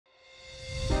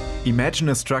Imagine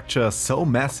a structure so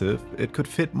massive it could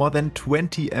fit more than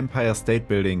 20 Empire State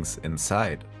Buildings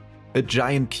inside. A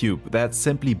giant cube that's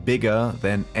simply bigger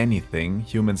than anything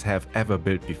humans have ever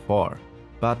built before.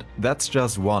 But that's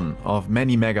just one of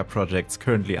many mega projects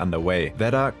currently underway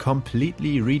that are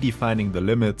completely redefining the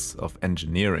limits of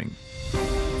engineering.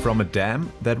 From a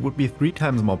dam that would be 3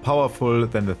 times more powerful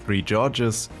than the Three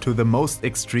Gorges to the most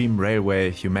extreme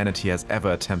railway humanity has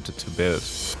ever attempted to build.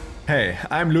 Hey,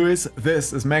 I'm Luis,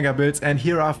 this is MegaBuilds, and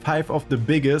here are 5 of the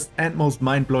biggest and most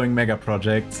mind-blowing mega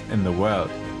projects in the world.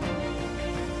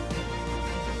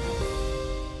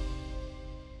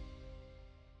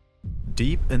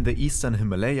 Deep in the eastern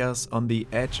Himalayas, on the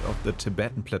edge of the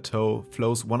Tibetan Plateau,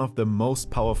 flows one of the most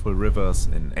powerful rivers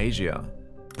in Asia,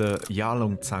 the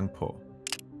Yarlung-Tsangpo.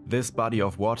 This body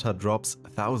of water drops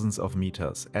thousands of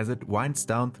meters as it winds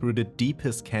down through the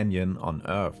deepest canyon on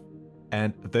Earth.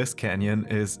 And this canyon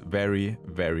is very,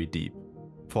 very deep.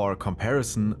 For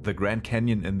comparison, the Grand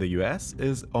Canyon in the US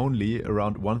is only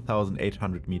around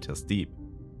 1,800 meters deep.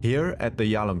 Here at the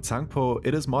Yarlung-Tsangpo,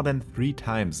 it is more than 3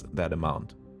 times that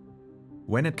amount.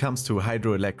 When it comes to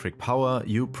hydroelectric power,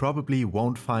 you probably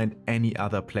won't find any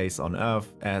other place on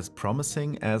Earth as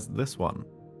promising as this one.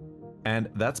 And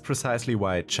that's precisely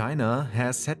why China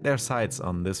has set their sights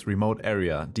on this remote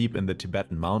area deep in the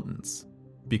Tibetan mountains.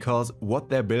 Because what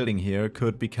they're building here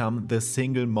could become the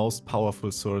single most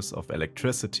powerful source of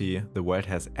electricity the world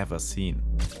has ever seen.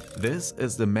 This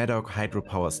is the Medog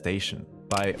Hydropower station.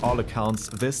 By all accounts,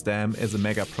 this dam is a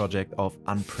mega project of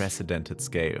unprecedented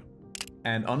scale.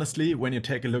 And honestly, when you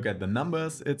take a look at the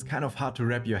numbers, it's kind of hard to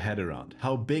wrap your head around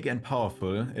how big and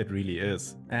powerful it really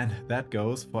is. And that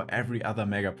goes for every other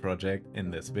mega project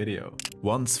in this video.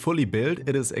 Once fully built,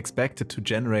 it is expected to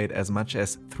generate as much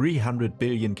as 300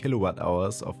 billion kilowatt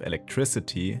hours of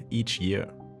electricity each year.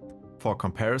 For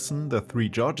comparison, the Three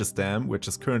Gorges dam, which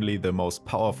is currently the most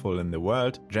powerful in the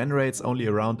world, generates only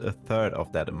around a third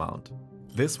of that amount.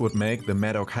 This would make the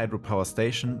Medog Hydropower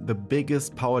Station the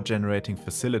biggest power generating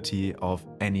facility of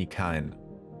any kind.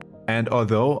 And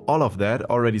although all of that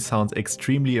already sounds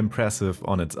extremely impressive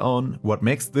on its own, what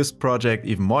makes this project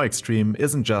even more extreme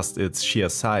isn't just its sheer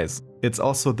size, it's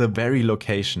also the very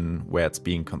location where it's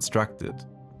being constructed.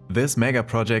 This mega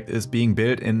project is being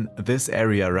built in this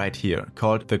area right here,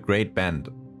 called the Great Bend.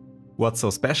 What's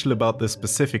so special about this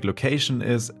specific location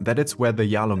is that it's where the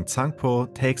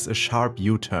Yarlung-Tsangpo takes a sharp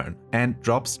U-turn and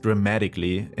drops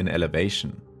dramatically in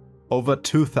elevation. Over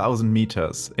 2,000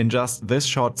 meters in just this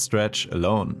short stretch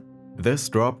alone. This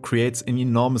drop creates an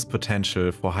enormous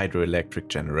potential for hydroelectric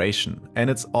generation, and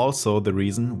it's also the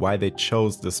reason why they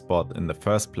chose this spot in the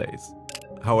first place.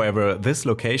 However, this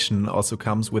location also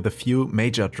comes with a few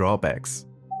major drawbacks.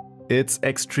 It's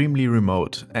extremely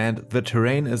remote, and the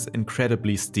terrain is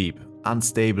incredibly steep,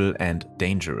 unstable and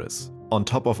dangerous. On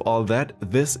top of all that,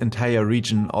 this entire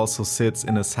region also sits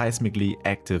in a seismically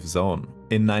active zone.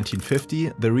 In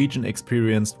 1950, the region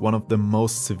experienced one of the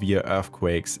most severe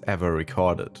earthquakes ever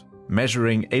recorded.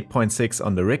 Measuring 8.6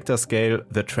 on the Richter scale,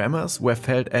 the tremors were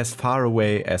felt as far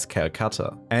away as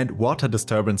Calcutta, and water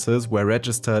disturbances were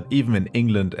registered even in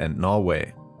England and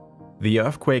Norway. The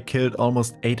earthquake killed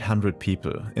almost 800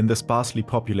 people in the sparsely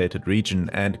populated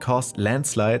region and caused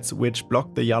landslides which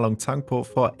blocked the Yarlung-Tsangpo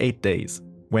for 8 days.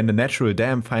 When the natural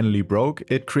dam finally broke,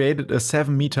 it created a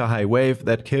 7-meter high wave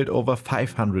that killed over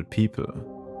 500 people.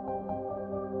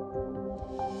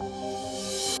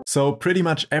 So pretty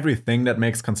much everything that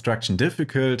makes construction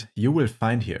difficult you will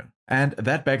find here. And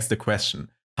that begs the question,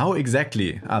 how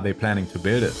exactly are they planning to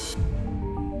build it?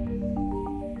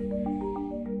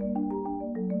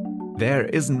 There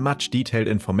isn't much detailed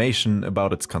information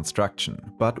about its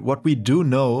construction, but what we do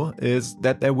know is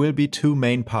that there will be 2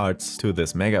 main parts to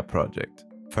this mega project.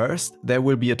 First, there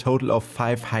will be a total of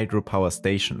 5 hydropower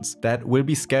stations that will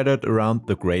be scattered around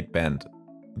the Great Bend.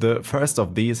 The first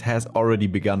of these has already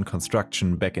begun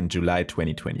construction back in July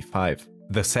 2025.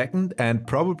 The second and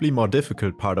probably more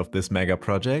difficult part of this mega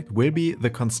project will be the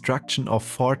construction of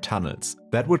 4 tunnels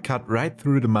that would cut right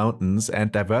through the mountains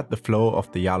and divert the flow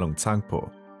of the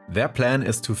Yarlung-Tsangpo. Their plan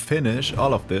is to finish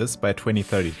all of this by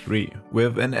 2033,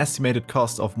 with an estimated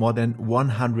cost of more than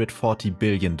 $140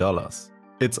 billion.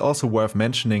 It's also worth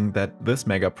mentioning that this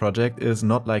mega project is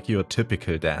not like your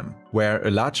typical dam, where a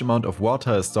large amount of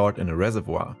water is stored in a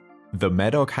reservoir. The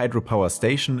Medog Hydropower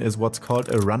Station is what's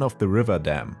called a run-of-the-river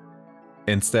dam.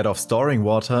 Instead of storing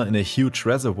water in a huge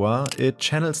reservoir, it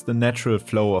channels the natural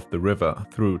flow of the river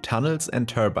through tunnels and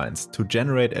turbines to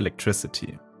generate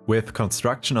electricity. With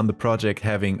construction on the project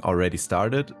having already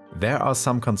started, there are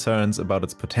some concerns about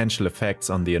its potential effects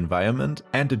on the environment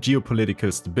and the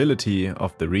geopolitical stability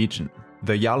of the region.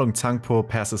 The Yarlung-Tsangpo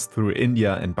passes through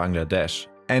India and Bangladesh.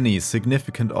 Any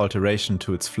significant alteration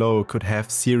to its flow could have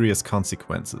serious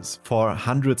consequences for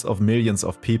hundreds of millions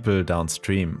of people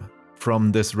downstream,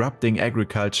 from disrupting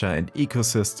agriculture and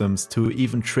ecosystems to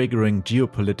even triggering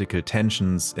geopolitical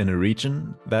tensions in a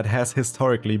region that has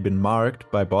historically been marked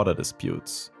by border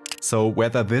disputes. So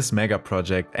whether this mega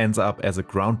project ends up as a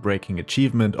groundbreaking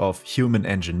achievement of human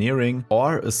engineering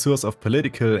or a source of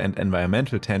political and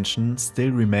environmental tension still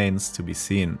remains to be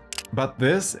seen. But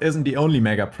this isn't the only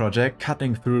mega project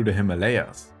cutting through the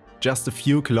Himalayas. Just a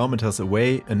few kilometers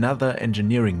away, another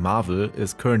engineering marvel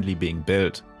is currently being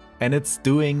built. And it's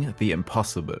doing the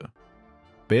impossible.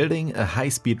 Building a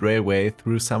high-speed railway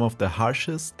through some of the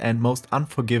harshest and most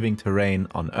unforgiving terrain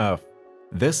on Earth.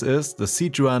 This is the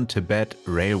Sichuan-Tibet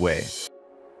Railway.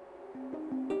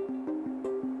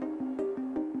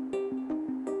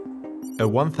 A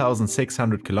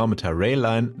 1,600 kilometer rail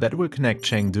line that will connect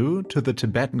Chengdu to the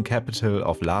Tibetan capital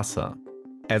of Lhasa.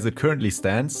 As it currently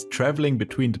stands, traveling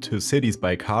between the two cities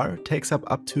by car takes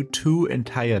up to 2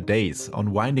 entire days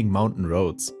on winding mountain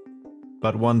roads.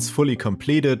 But once fully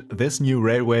completed, this new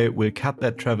railway will cut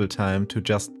that travel time to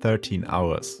just 13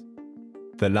 hours.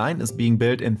 The line is being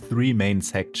built in 3 main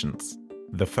sections.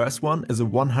 The first one is a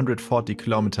 140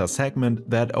 kilometer segment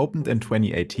that opened in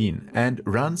 2018 and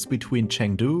runs between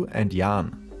Chengdu and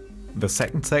Yan. The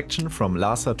second section from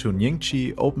Lhasa to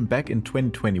Ningxi opened back in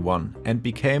 2021 and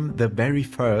became the very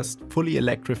first fully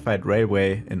electrified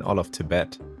railway in all of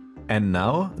Tibet. And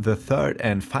now, the third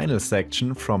and final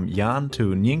section from Yan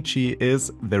to Ningxi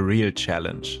is the real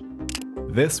challenge.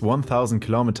 This 1,000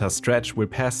 kilometer stretch will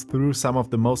pass through some of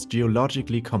the most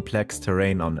geologically complex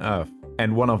terrain on Earth.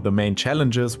 And one of the main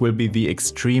challenges will be the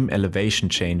extreme elevation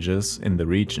changes in the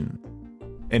region.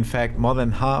 In fact, more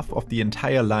than half of the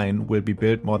entire line will be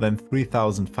built more than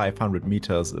 3,500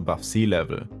 meters above sea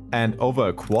level, and over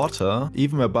a quarter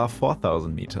even above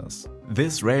 4,000 meters.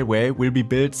 This railway will be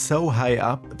built so high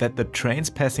up that the trains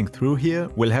passing through here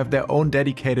will have their own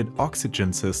dedicated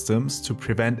oxygen systems to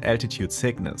prevent altitude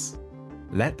sickness.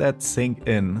 Let that sink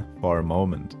in for a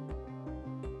moment.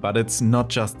 But it's not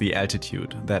just the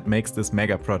altitude that makes this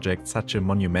mega project such a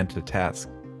monumental task.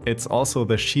 It's also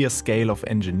the sheer scale of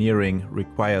engineering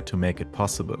required to make it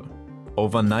possible.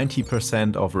 Over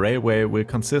 90% of railway will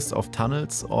consist of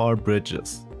tunnels or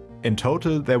bridges. In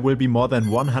total, there will be more than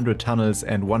 100 tunnels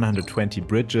and 120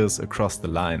 bridges across the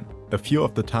line. A few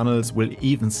of the tunnels will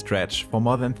even stretch for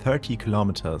more than 30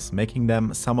 kilometers, making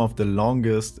them some of the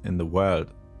longest in the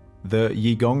world. The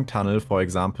Yigong Tunnel, for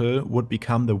example, would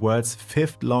become the world's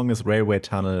 5th longest railway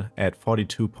tunnel at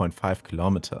 42.5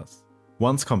 kilometers.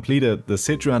 Once completed, the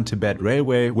Sichuan-Tibet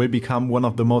Railway will become one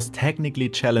of the most technically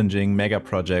challenging mega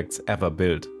projects ever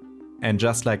built. And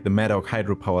just like the Medog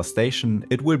hydropower station,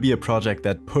 it will be a project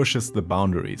that pushes the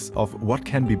boundaries of what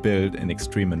can be built in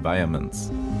extreme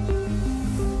environments.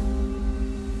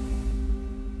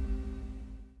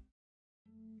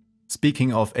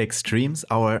 Speaking of extremes,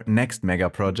 our next mega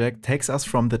project takes us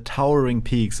from the towering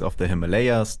peaks of the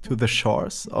Himalayas to the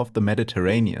shores of the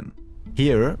Mediterranean.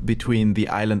 Here, between the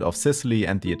island of Sicily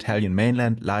and the Italian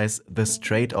mainland, lies the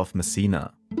Strait of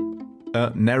Messina.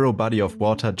 A narrow body of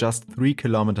water just 3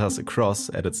 kilometers across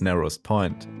at its narrowest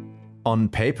point. On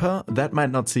paper, that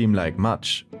might not seem like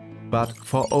much. But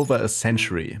for over a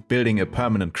century, building a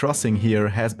permanent crossing here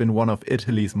has been one of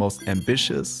Italy's most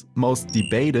ambitious, most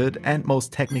debated and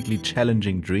most technically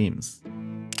challenging dreams.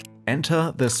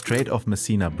 Enter the Strait of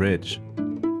Messina Bridge.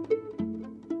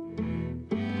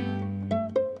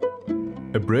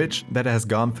 A bridge that has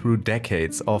gone through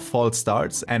decades of false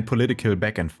starts and political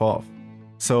back and forth.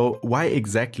 So why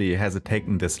exactly has it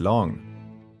taken this long?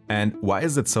 And why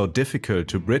is it so difficult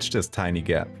to bridge this tiny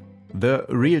gap? The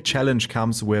real challenge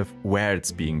comes with where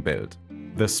it's being built.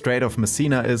 The Strait of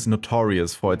Messina is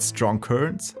notorious for its strong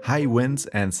currents, high winds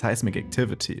and seismic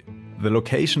activity. The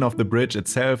location of the bridge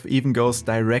itself even goes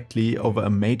directly over a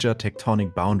major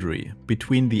tectonic boundary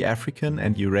between the African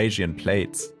and Eurasian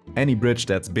plates. Any bridge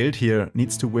that's built here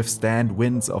needs to withstand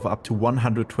winds of up to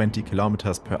 120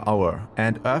 km per hour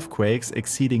and earthquakes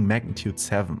exceeding magnitude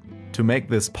 7. To make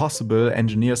this possible,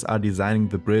 engineers are designing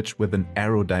the bridge with an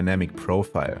aerodynamic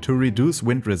profile to reduce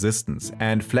wind resistance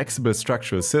and flexible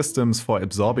structural systems for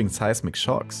absorbing seismic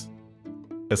shocks.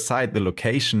 Aside the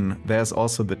location, there's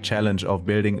also the challenge of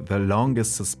building the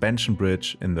longest suspension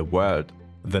bridge in the world.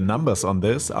 The numbers on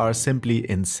this are simply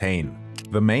insane.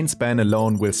 The main span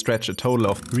alone will stretch a total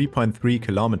of 3.3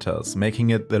 kilometers, making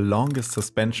it the longest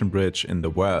suspension bridge in the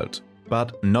world.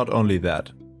 But not only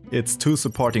that. Its 2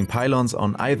 supporting pylons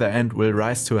on either end will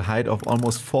rise to a height of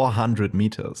almost 400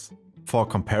 meters. For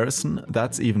comparison,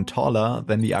 that's even taller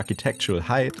than the architectural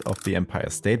height of the Empire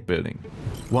State Building.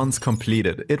 Once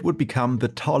completed, it would become the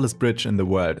tallest bridge in the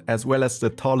world, as well as the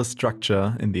tallest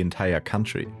structure in the entire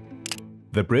country.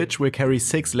 The bridge will carry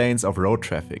 6 lanes of road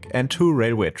traffic and 2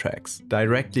 railway tracks,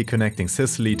 directly connecting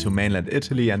Sicily to mainland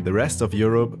Italy and the rest of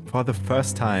Europe for the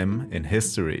first time in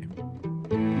history.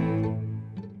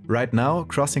 Right now,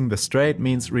 crossing the strait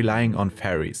means relying on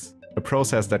ferries, a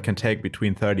process that can take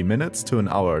between 30 minutes to an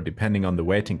hour depending on the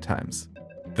waiting times.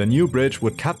 The new bridge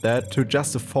would cut that to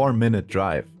just a 4-minute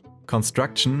drive.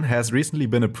 Construction has recently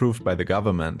been approved by the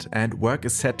government and work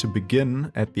is set to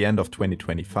begin at the end of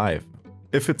 2025.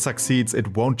 If it succeeds,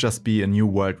 it won't just be a new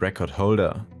world record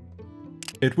holder.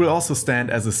 It will also stand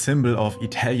as a symbol of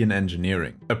Italian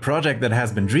engineering. A project that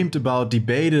has been dreamed about,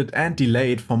 debated and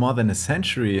delayed for more than a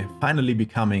century, finally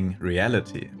becoming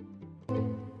reality.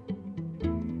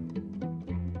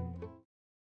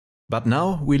 But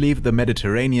now we leave the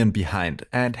Mediterranean behind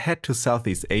and head to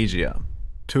Southeast Asia,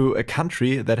 to a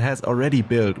country that has already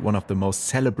built one of the most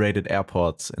celebrated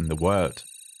airports in the world.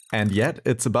 And yet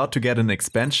it's about to get an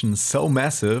expansion so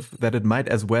massive that it might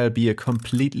as well be a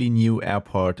completely new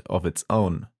airport of its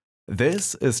own.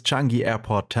 This is Changi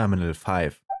Airport Terminal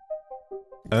 5.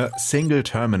 A single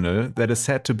terminal that is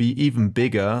said to be even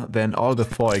bigger than all the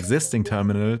 4 existing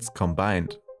terminals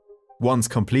combined. Once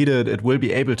completed, it will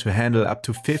be able to handle up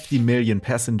to 50 million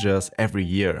passengers every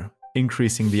year,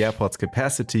 increasing the airport's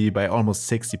capacity by almost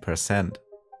 60%.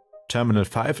 Terminal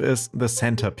 5 is the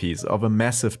centerpiece of a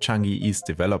massive Changi East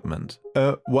development.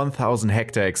 A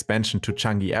 1,000-hectare expansion to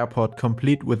Changi Airport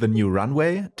complete with a new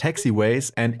runway,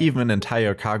 taxiways and even an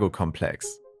entire cargo complex.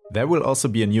 There will also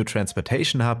be a new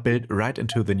transportation hub built right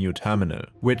into the new terminal,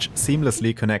 which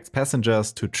seamlessly connects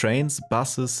passengers to trains,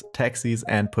 buses, taxis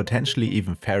and potentially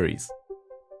even ferries.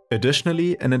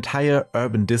 Additionally, an entire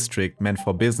urban district meant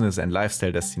for business and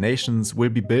lifestyle destinations will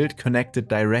be built connected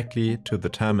directly to the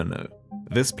terminal.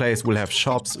 This place will have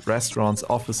shops, restaurants,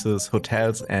 offices,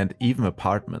 hotels and even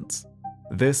apartments.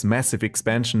 This massive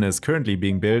expansion is currently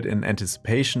being built in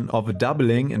anticipation of a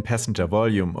doubling in passenger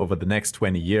volume over the next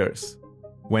 20 years.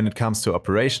 When it comes to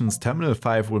operations, Terminal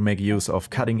 5 will make use of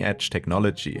cutting-edge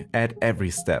technology at every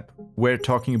step. We're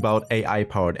talking about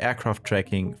AI-powered aircraft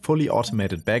tracking, fully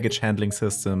automated baggage handling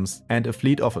systems and a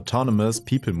fleet of autonomous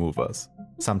people movers.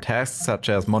 Some tasks such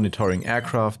as monitoring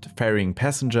aircraft, ferrying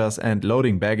passengers and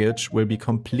loading baggage will be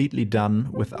completely done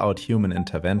without human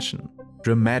intervention,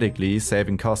 dramatically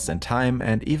saving costs and time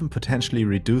and even potentially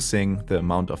reducing the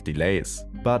amount of delays.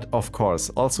 But of course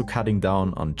also cutting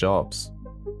down on jobs.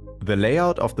 The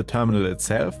layout of the terminal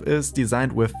itself is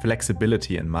designed with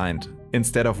flexibility in mind.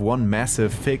 Instead of one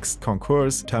massive fixed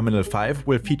concourse, Terminal 5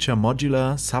 will feature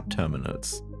modular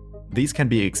sub-terminals. These can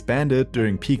be expanded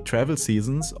during peak travel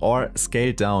seasons or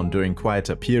scaled down during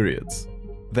quieter periods.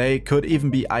 They could even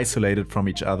be isolated from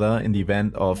each other in the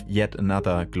event of yet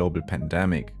another global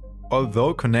pandemic.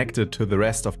 Although connected to the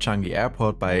rest of Changi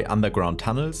Airport by underground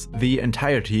tunnels, the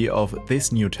entirety of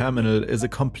this new terminal is a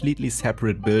completely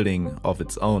separate building of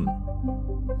its own.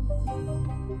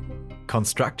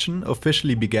 Construction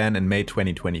officially began in May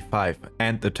 2025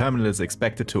 and the terminal is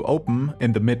expected to open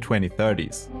in the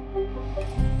mid-2030s.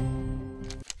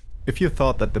 If you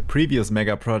thought that the previous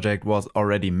mega project was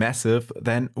already massive,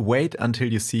 then wait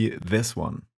until you see this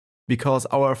one. Because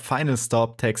our final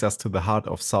stop takes us to the heart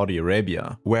of Saudi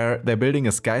Arabia, where they're building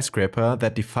a skyscraper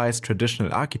that defies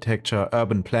traditional architecture,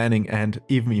 urban planning and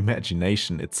even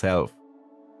imagination itself.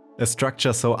 A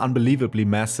structure so unbelievably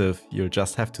massive, you'll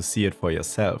just have to see it for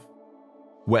yourself.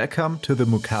 Welcome to the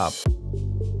Mukaab.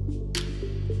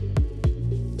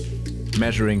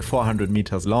 Measuring 400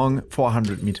 meters long,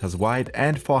 400 meters wide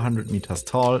and 400 meters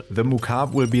tall, the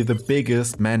Mukaab will be the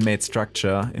biggest man-made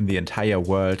structure in the entire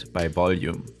world by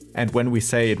volume. And when we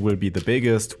say it will be the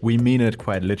biggest, we mean it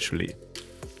quite literally.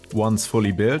 Once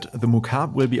fully built, the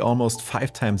Mukaab will be almost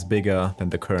 5 times bigger than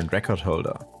the current record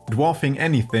holder, dwarfing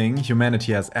anything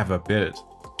humanity has ever built.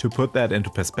 To put that into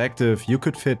perspective, you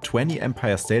could fit 20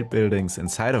 Empire State Buildings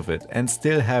inside of it and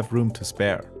still have room to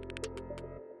spare.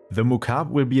 The Mukaab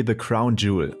will be the crown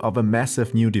jewel of a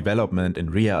massive new development in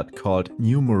Riyadh called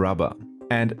New Murabba.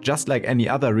 And just like any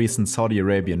other recent Saudi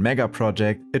Arabian mega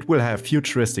project, it will have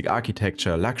futuristic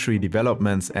architecture, luxury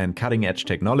developments and cutting-edge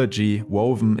technology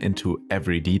woven into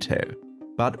every detail.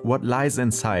 But what lies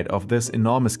inside of this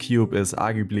enormous cube is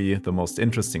arguably the most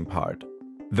interesting part.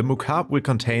 The Mukaab will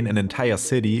contain an entire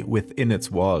city within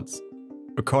its walls.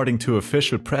 According to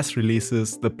official press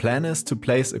releases, the plan is to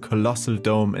place a colossal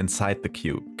dome inside the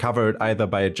cube, covered either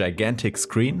by a gigantic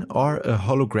screen or a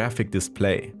holographic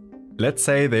display. Let's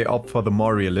say they opt for the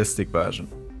more realistic version.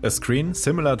 A screen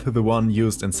similar to the one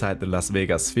used inside the Las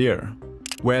Vegas Sphere.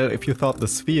 Well, if you thought the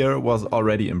Sphere was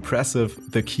already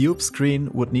impressive, the Cube screen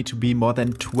would need to be more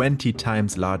than 20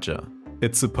 times larger.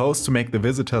 It's supposed to make the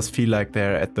visitors feel like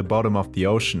they're at the bottom of the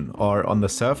ocean, or on the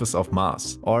surface of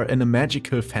Mars, or in a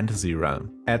magical fantasy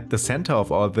realm. At the center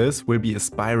of all this will be a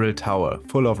spiral tower,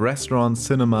 full of restaurants,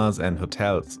 cinemas and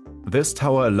hotels. This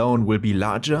tower alone will be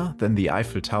larger than the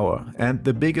Eiffel Tower, and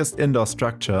the biggest indoor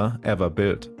structure ever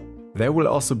built. There will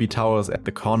also be towers at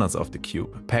the corners of the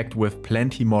cube, packed with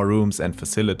plenty more rooms and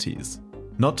facilities.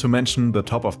 Not to mention the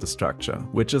top of the structure,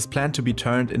 which is planned to be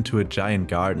turned into a giant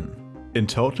garden. In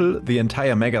total, the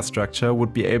entire megastructure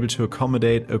would be able to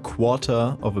accommodate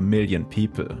 250,000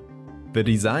 people. The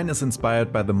design is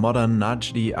inspired by the modern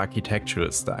Najdi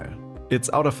architectural style. Its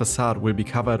outer facade will be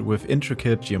covered with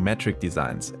intricate geometric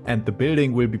designs, and the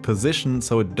building will be positioned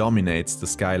so it dominates the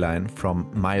skyline from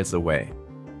miles away.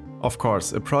 Of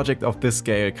course, a project of this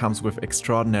scale comes with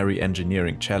extraordinary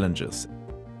engineering challenges.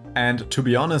 And to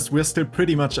be honest, we're still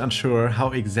pretty much unsure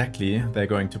how exactly they're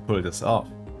going to pull this off,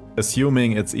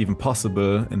 assuming it's even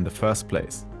possible in the first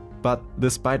place. But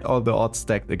despite all the odds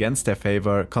stacked against their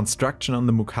favor, construction on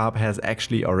the Mukaab has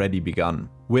actually already begun,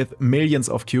 with millions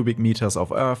of cubic meters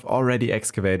of earth already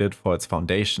excavated for its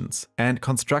foundations, and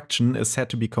construction is set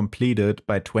to be completed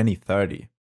by 2030.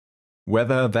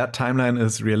 Whether that timeline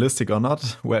is realistic or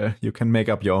not, well, you can make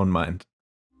up your own mind.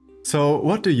 So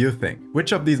what do you think?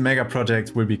 Which of these mega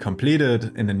projects will be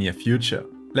completed in the near future?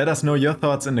 Let us know your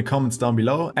thoughts in the comments down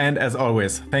below, and as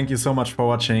always, thank you so much for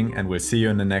watching and we'll see you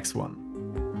in the next one.